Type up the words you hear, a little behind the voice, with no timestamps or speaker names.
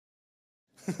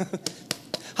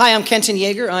Hi, I'm Kenton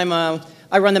Yeager.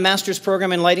 I run the master's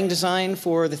program in lighting design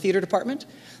for the theater department,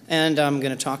 and I'm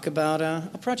going to talk about a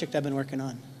project I've been working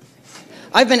on.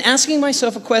 I've been asking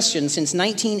myself a question since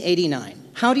 1989.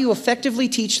 How do you effectively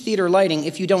teach theater lighting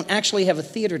if you don't actually have a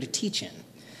theater to teach in?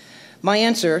 My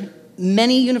answer,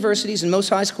 many universities and most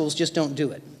high schools just don't do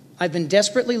it. I've been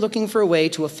desperately looking for a way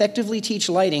to effectively teach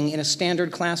lighting in a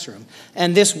standard classroom,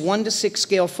 and this 1:6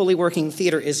 scale fully working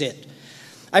theater is it.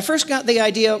 I first got the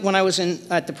idea when I was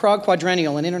at the Prague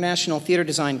Quadrennial, an international theater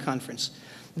design conference.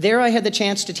 There I had the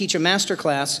chance to teach a master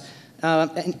class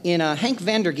in Hank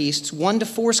Vandergeest's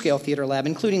 1:4 scale theater lab,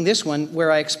 including this one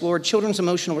where I explored children's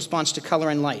emotional response to color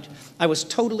and light. I was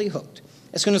totally hooked.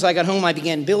 As soon as I got home, I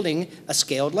began building a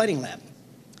scaled lighting lab.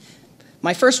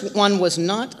 My first one was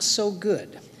not so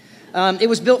good. It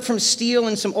was built from steel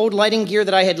and some old lighting gear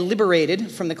that I had liberated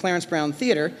from the Clarence Brown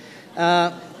Theater.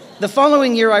 The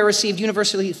following year, I received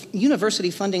university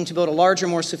funding to build a larger,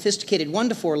 more sophisticated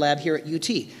 1:4 lab here at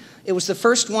UT. It was the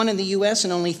first one in the US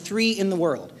and only 3 in the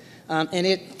world, and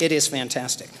it is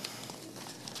fantastic.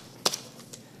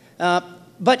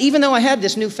 But even though I had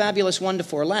this new fabulous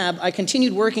 1:4 lab, I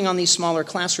continued working on these smaller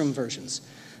classroom versions.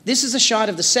 This is a shot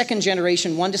of the second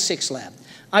generation 1:6 lab.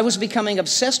 I was becoming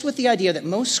obsessed with the idea that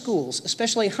most schools,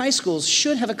 especially high schools,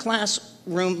 should have a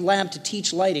classroom lab to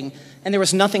teach lighting, and there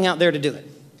was nothing out there to do it.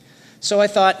 So I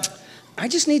thought, I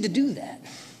just need to do that.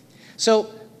 So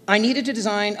I needed to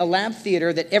design a lab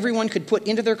theater that everyone could put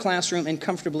into their classroom and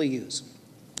comfortably use.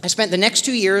 I spent the next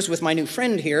 2 years with my new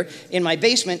friend here in my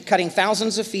basement cutting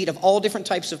thousands of feet of all different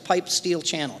types of piped steel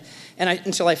channel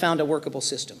until I found a workable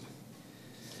system.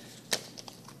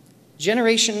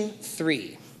 Generation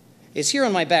 3 is here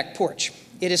on my back porch.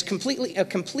 It is a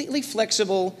completely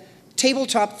flexible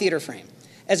tabletop theater frame.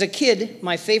 As a kid,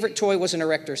 my favorite toy was an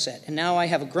erector set, and now I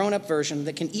have a grown-up version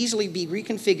that can easily be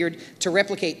reconfigured to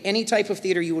replicate any type of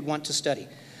theater you would want to study.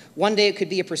 One day it could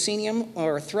be a proscenium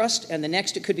or a thrust, and the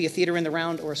next it could be a theater in the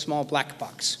round or a small black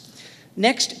box.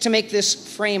 Next, to make this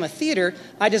frame a theater,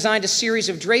 I designed a series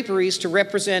of draperies to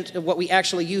represent what we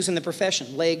actually use in the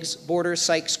profession: legs, borders,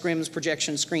 cycs, scrims,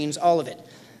 projections, screens, all of it.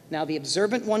 Now, the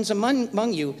observant ones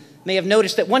among you may have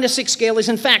noticed that 1:6 scale is,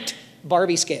 in fact,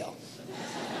 Barbie scale.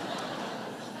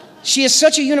 She is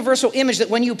such a universal image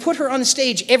that when you put her on the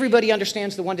stage, everybody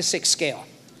understands the 1:6 scale.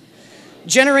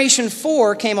 Generation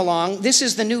 4 came along. This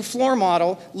is the new floor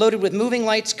model, loaded with moving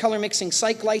lights, color mixing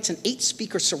cyc lights, an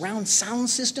 8-speaker surround sound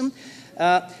system.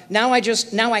 Now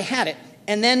I had it,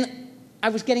 and then I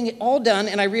was getting it all done,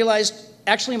 and I realized,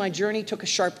 actually, my journey took a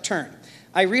sharp turn.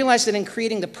 I realized that in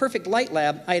creating the perfect light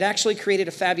lab, I had actually created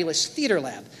a fabulous theater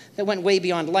lab that went way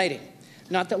beyond lighting.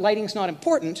 Not that lighting's not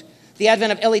important. The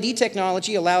advent of LED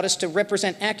technology allowed us to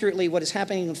represent accurately what is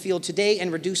happening in the field today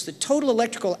and reduce the total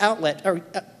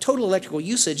electrical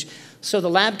usage so the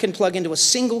lab can plug into a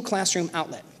single classroom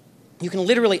outlet. You can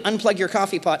literally unplug your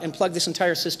coffee pot and plug this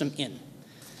entire system in.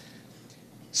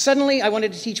 Suddenly, I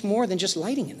wanted to teach more than just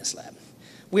lighting in this lab.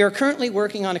 We are currently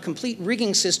working on a complete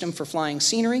rigging system for flying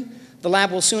scenery. The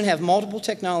lab will soon have multiple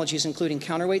technologies, including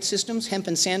counterweight systems, hemp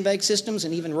and sandbag systems,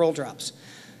 and even roll drops.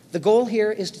 The goal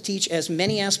here is to teach as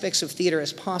many aspects of theater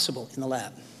as possible in the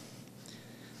lab.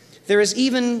 There is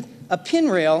even a pin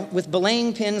rail with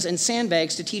belaying pins and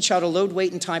sandbags to teach how to load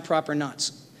weight and tie proper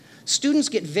knots. Students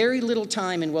get very little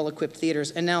time in well-equipped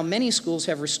theaters, and now many schools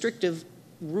have restrictive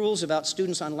rules about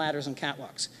students on ladders and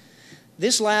catwalks.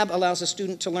 This lab allows a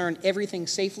student to learn everything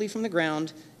safely from the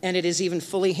ground, and it is even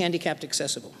fully handicapped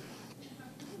accessible.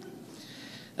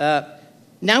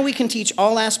 Now we can teach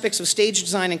all aspects of stage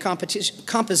design and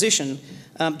composition,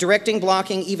 directing,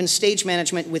 blocking, even stage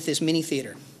management with this mini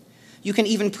theater. You can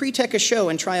even pre-tech a show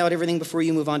and try out everything before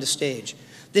you move on to stage.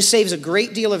 This saves a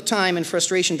great deal of time and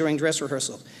frustration during dress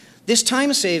rehearsal. This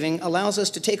time saving allows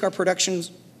us to take our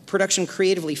production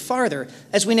creatively farther,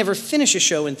 as we never finish a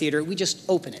show in theater, we just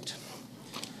open it.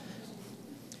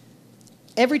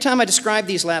 Every time I describe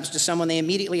these labs to someone, they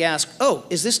immediately ask, "Oh,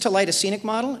 is this to light a scenic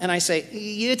model?" And I say,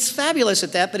 "It's fabulous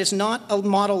at that, but it's not a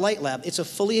model light lab. It's a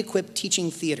fully equipped teaching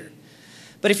theater.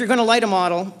 But if you're going to light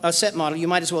a set model, you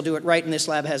might as well do it right, and this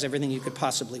lab has everything you could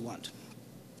possibly want."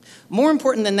 More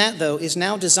important than that, though, is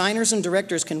now designers and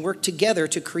directors can work together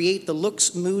to create the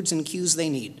looks, moods, and cues they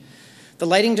need. The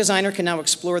lighting designer can now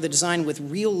explore the design with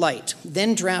real light,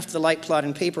 then draft the light plot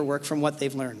and paperwork from what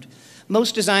they've learned.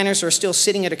 Most designers are still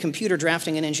sitting at a computer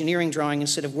drafting an engineering drawing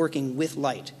instead of working with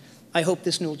light. I hope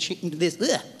this new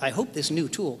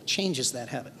tool changes that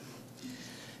habit.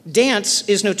 Dance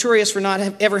is notorious for not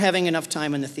ever having enough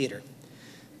time in the theater.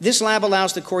 This lab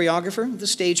allows the choreographer, the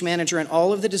stage manager, and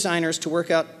all of the designers to work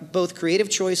out both creative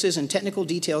choices and technical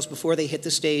details before they hit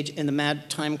the stage and the mad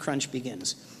time crunch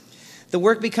begins. The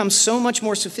work becomes so much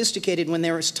more sophisticated when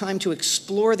there is time to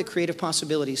explore the creative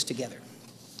possibilities together.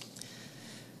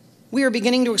 We are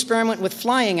beginning to experiment with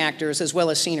flying actors as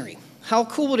well as scenery. How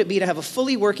cool would it be to have a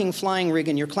fully working flying rig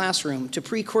in your classroom to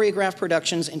pre-choreograph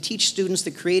productions and teach students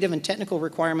the creative and technical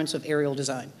requirements of aerial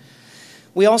design?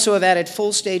 We also have added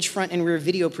full stage front and rear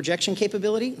video projection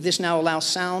capability. This now allows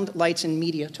sound, lights, and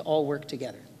media to all work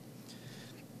together.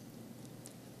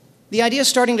 The idea is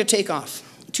starting to take off.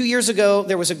 2 years ago,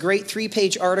 there was a great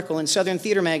 3-page article in Southern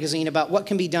Theater magazine about what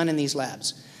can be done in these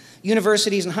labs.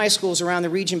 Universities and high schools around the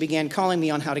region began calling me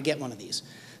on how to get one of these.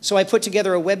 So I put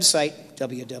together a website,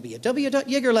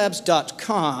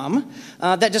 www.yeagerlabs.com,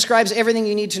 that describes everything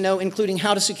you need to know, including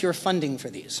how to secure funding for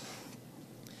these.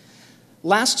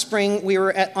 Last spring, we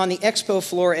were on the expo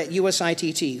floor at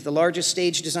USITT, the largest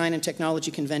stage design and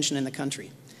technology convention in the country.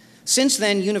 Since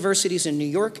then, universities in New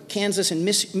York, Kansas, and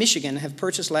Michigan have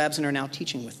purchased labs and are now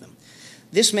teaching with them.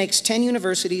 This makes 10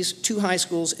 universities, 2 high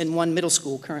schools, and 1 middle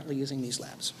school currently using these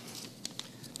labs.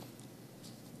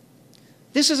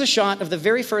 This is a shot of the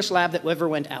very first lab that ever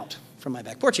went out from my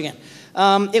back porch again.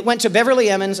 It went to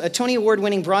Beverly Emmons, a Tony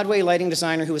Award-winning Broadway lighting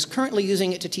designer who is currently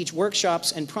using it to teach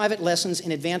workshops and private lessons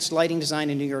in advanced lighting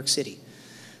design in New York City.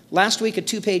 Last week, a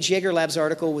 2-page Yeagerlabs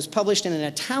article was published in an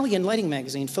Italian lighting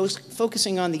magazine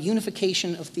focusing on the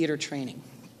unification of theater training.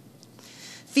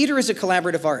 Theater is a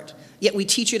collaborative art, yet we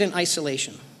teach it in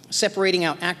isolation, separating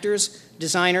out actors,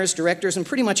 designers, directors, and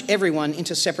pretty much everyone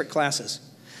into separate classes.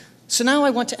 So now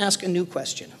I want to ask a new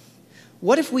question.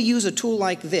 What if we use a tool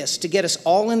like this to get us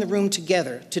all in the room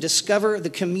together to discover the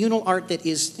communal art that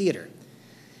is theater?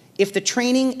 If the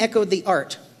training echoed the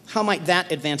art, how might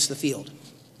that advance the field?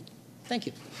 Thank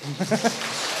you.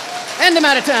 And I'm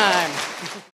out of time.